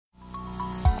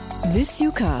This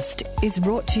SIEWCast is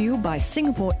brought to you by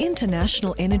Singapore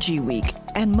International Energy Week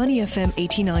and Money FM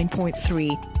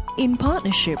 89.3 in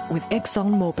partnership with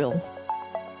ExxonMobil.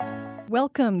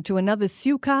 Welcome to another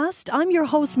SIEWCast. I'm your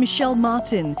host, Michelle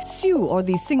Martin. SIEW, or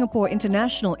the Singapore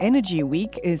International Energy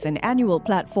Week, is an annual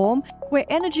platform where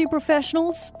energy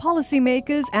professionals,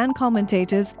 policymakers, and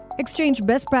commentators exchange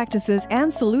best practices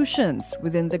and solutions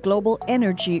within the global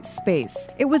energy space.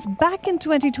 It was back in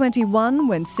 2021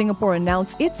 when Singapore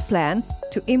announced its plan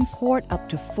to import up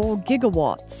to 4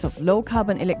 gigawatts of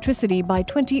low-carbon electricity by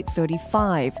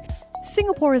 2035.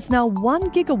 Singapore is now 1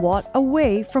 gigawatt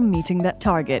away from meeting that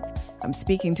target. I'm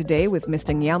speaking today with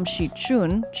Mr. Ngiam Shee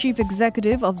Chun, Chief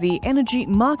Executive of the Energy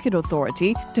Market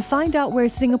Authority, to find out where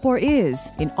Singapore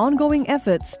is in ongoing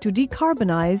efforts to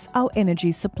decarbonize our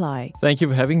energy supply. Thank you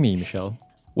for having me, Michelle.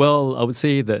 Well, I would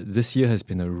say that this year has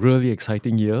been a really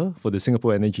exciting year for the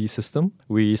Singapore energy system.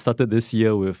 We started this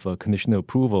year with conditional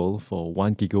approval for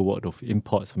 1 gigawatt of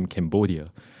imports from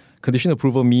Cambodia. Conditional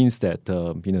approval means that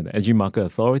the Energy Market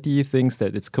Authority thinks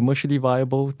that it's commercially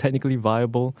viable, technically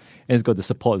viable, and it's got the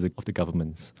support of the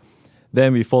governments.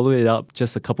 Then we followed it up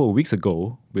just a couple of weeks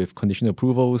ago with conditional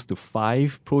approvals to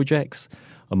 5 projects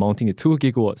amounting to 2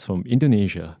 gigawatts from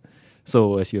Indonesia.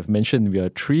 So as you have mentioned, we are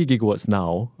 3 gigawatts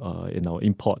now in our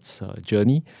imports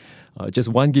journey, just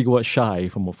 1 gigawatt shy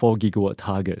from a 4 gigawatt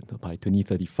target by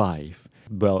 2035.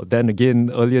 Well, then again,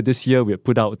 earlier this year, we had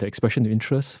put out the expression of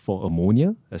interest for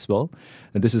ammonia as well.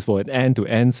 And this is for an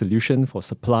end-to-end solution for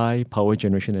supply, power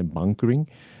generation, and bunkering.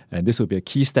 And this will be a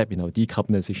key step in our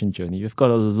decarbonization journey. We've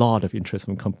got a lot of interest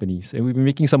from companies, and we'll be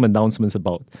making some announcements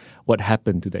about what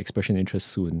happened to the expression of interest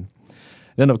soon.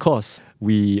 Then, of course,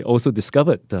 we also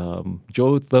discovered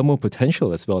geothermal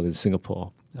potential as well in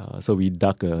Singapore. So we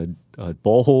dug a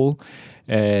borehole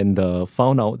and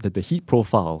found out that the heat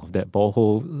profile of that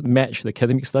borehole matched the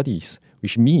academic studies,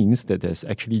 which means that there's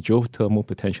actually geothermal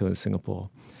potential in Singapore.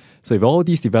 So if all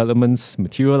these developments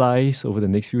materialize over the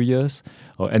next few years,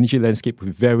 our energy landscape will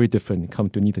be very different come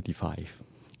 2035.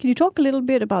 Can you talk a little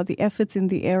bit about the efforts in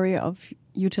the area of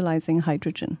utilizing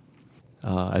hydrogen?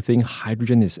 I think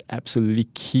hydrogen is absolutely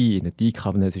key in the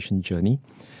decarbonization journey.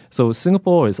 So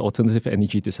Singapore is alternative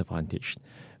energy disadvantaged.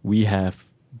 We have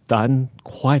done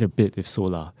quite a bit with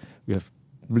solar. We have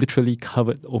literally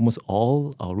covered almost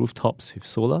all our rooftops with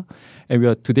solar. And we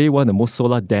are today one of the most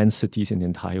solar-dense cities in the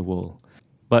entire world.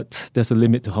 But there's a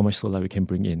limit to how much solar we can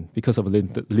bring in because of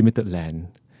limited land.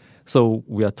 So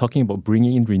we are talking about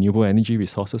bringing in renewable energy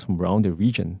resources from around the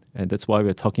region. And that's why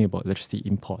we're talking about electricity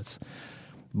imports.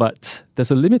 But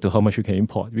there's a limit to how much we can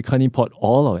import. We can't import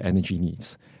all our energy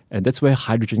needs. And that's where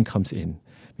hydrogen comes in,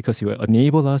 because it will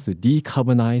enable us to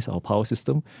decarbonize our power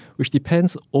system, which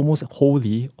depends almost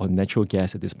wholly on natural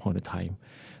gas at this point in time.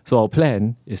 So our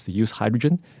plan is to use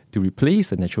hydrogen to replace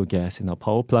the natural gas in our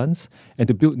power plants and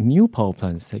to build new power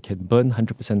plants that can burn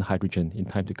 100% hydrogen in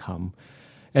time to come.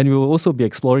 And we will also be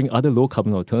exploring other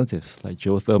low-carbon alternatives like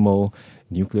geothermal,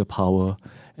 nuclear power,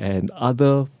 and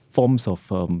other forms of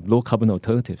low-carbon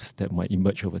alternatives that might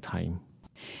emerge over time.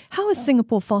 How is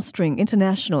Singapore fostering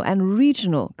international and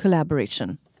regional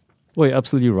collaboration? Well, you're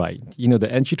absolutely right.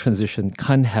 The energy transition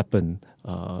can't happen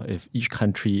if each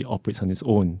country operates on its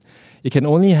own. It can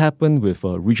only happen with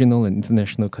regional and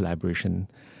international collaboration.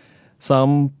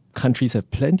 Some countries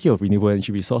have plenty of renewable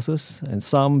energy resources, and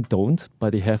some don't,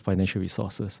 but they have financial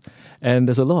resources. And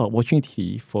there's a lot of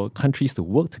opportunity for countries to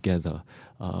work together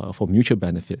for mutual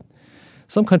benefit.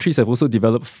 Some countries have also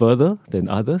developed further than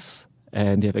others,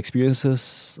 and they have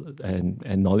experiences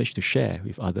and knowledge to share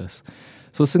with others.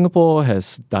 So Singapore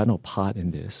has done our part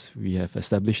in this. We have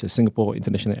established the Singapore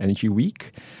International Energy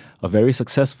Week, a very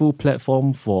successful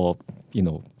platform for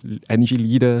energy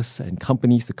leaders and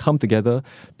companies to come together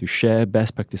to share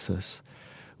best practices.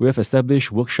 We have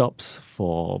established workshops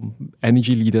for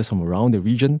energy leaders from around the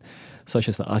region, such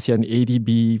as the ASEAN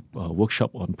ADB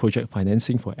workshop on project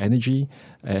financing for energy,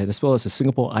 as well as the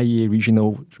Singapore IEA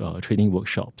regional training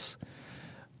workshops.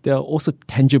 There are also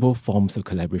tangible forms of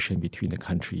collaboration between the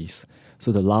countries.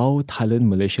 So the Laos, Thailand,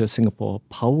 Malaysia, Singapore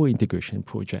Power Integration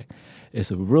Project is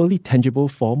a really tangible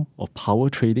form of power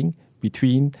trading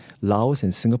between Laos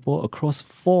and Singapore across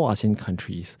 4 ASEAN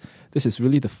countries. This is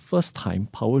really the first time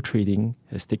power trading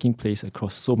has taken place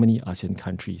across so many ASEAN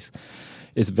countries.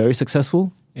 It's very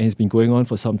successful, and it's been going on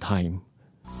for some time.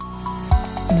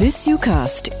 This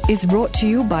SIEWCast is brought to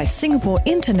you by Singapore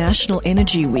International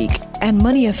Energy Week and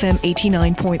Money FM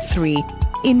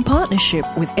 89.3 in partnership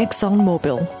with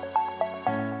ExxonMobil.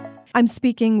 I'm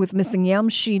speaking with Mr. Ngiam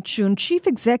Shee Chun, Chief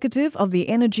Executive of the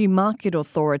Energy Market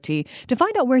Authority, to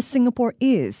find out where Singapore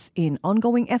is in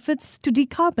ongoing efforts to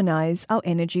decarbonize our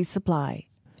energy supply.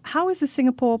 How is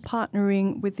Singapore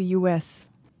partnering with the US?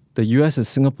 The US and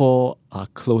Singapore are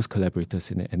close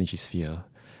collaborators in the energy sphere.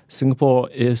 Singapore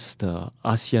is the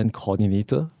ASEAN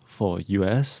coordinator for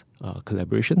US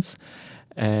collaborations,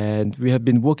 and we have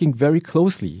been working very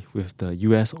closely with the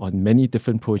US on many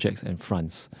different projects and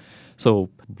fronts. So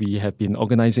we have been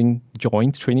organizing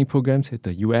joint training programs with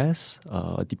the US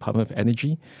Department of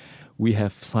Energy. We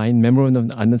have signed memorandum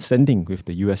of understanding with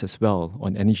the US as well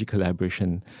on energy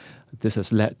collaboration. This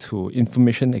has led to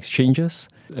information exchanges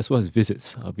as well as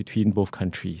visits between both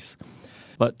countries.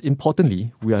 But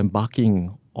importantly, we are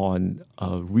embarking on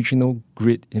a regional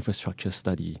grid infrastructure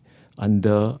study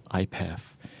under IPAF.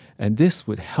 And this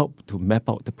would help to map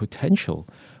out the potential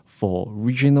for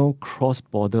regional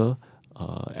cross-border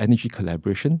energy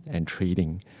collaboration and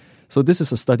trading. So this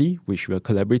is a study which we are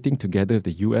collaborating together with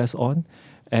the US on,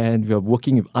 and we are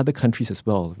working with other countries as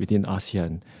well within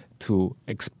ASEAN to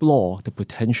explore the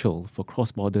potential for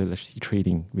cross-border electricity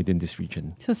trading within this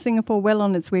region. So Singapore well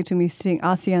on its way to meeting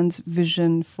ASEAN's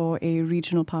vision for a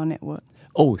regional power network.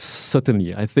 Oh,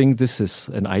 certainly. I think this is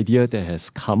an idea that has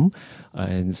come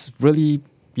and it's really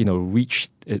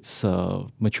reached its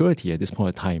maturity at this point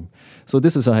of time. So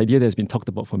this is an idea that has been talked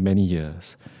about for many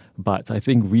years. But I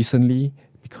think recently,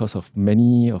 because of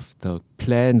many of the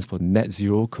plans for net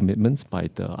zero commitments by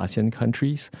the ASEAN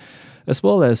countries, as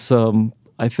well as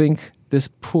I think this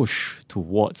push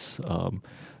towards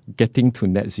getting to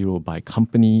net zero by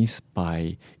companies,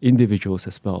 by individuals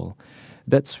as well,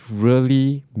 that's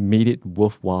really made it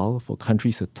worthwhile for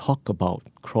countries to talk about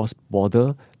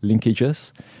cross-border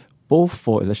linkages, both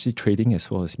for electricity trading as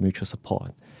well as mutual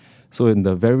support. So in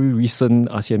the very recent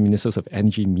ASEAN Ministers of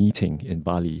Energy meeting in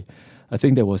Bali, I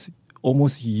think there was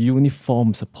almost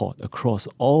uniform support across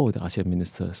all the ASEAN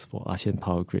ministers for ASEAN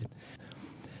Power Grid.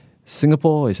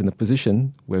 Singapore is in a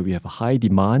position where we have a high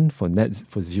demand for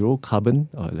zero carbon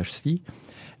electricity,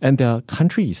 and there are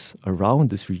countries around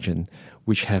this region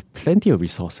which have plenty of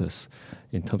resources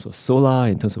in terms of solar,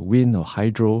 in terms of wind or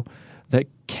hydro, that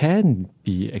can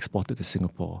be exported to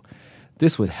Singapore.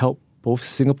 This would help both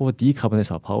Singapore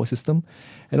decarbonize our power system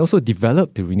and also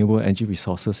develop the renewable energy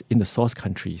resources in the source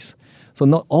countries. So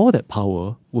not all that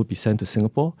power would be sent to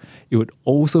Singapore. It would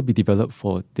also be developed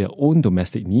for their own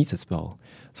domestic needs as well.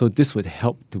 So this would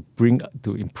help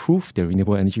to improve their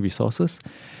renewable energy resources,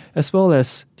 as well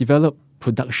as develop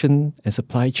production and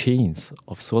supply chains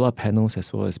of solar panels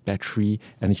as well as battery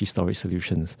energy storage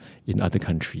solutions in other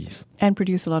countries. And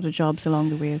produce a lot of jobs along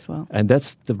the way as well. And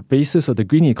that's the basis of the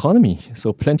green economy.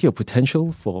 So plenty of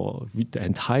potential for the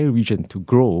entire region to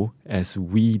grow as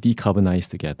we decarbonize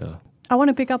together. I want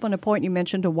to pick up on a point you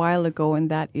mentioned a while ago, and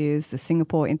that is the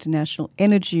Singapore International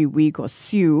Energy Week, or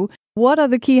SIEW. What are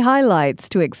the key highlights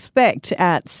to expect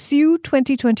at SIEW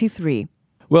 2023?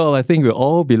 Well, I think we'll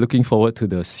all be looking forward to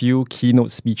the SIEW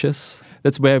keynote speeches.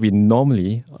 That's where we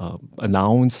normally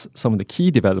announce some of the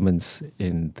key developments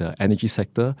in the energy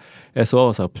sector, as well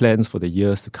as our plans for the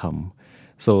years to come.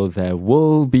 So there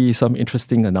will be some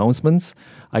interesting announcements.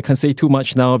 I can't say too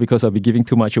much now because I'll be giving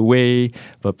too much away,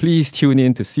 but please tune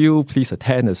in to SIEW, please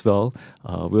attend as well.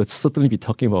 We'll certainly be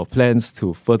talking about plans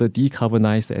to further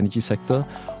decarbonize the energy sector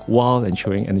while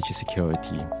ensuring energy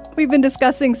security. We've been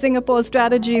discussing Singapore's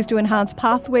strategies to enhance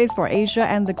pathways for Asia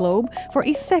and the globe for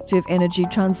effective energy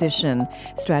transition.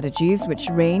 Strategies which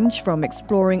range from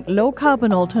exploring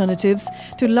low-carbon alternatives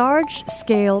to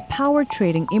large-scale power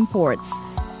trading imports.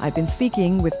 I've been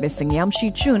speaking with Ms. Singyam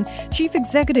Chun, Chief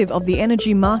Executive of the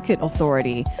Energy Market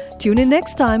Authority. Tune in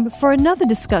next time for another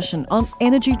discussion on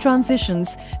energy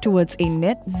transitions towards a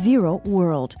net zero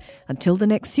world. Until the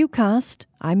next SIEWCast,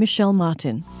 I'm Michelle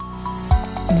Martin.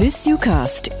 This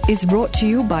SIEWCast is brought to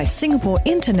you by Singapore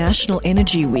International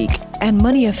Energy Week and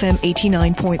Money FM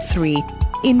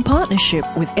 89.3 in partnership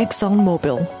with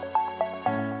ExxonMobil.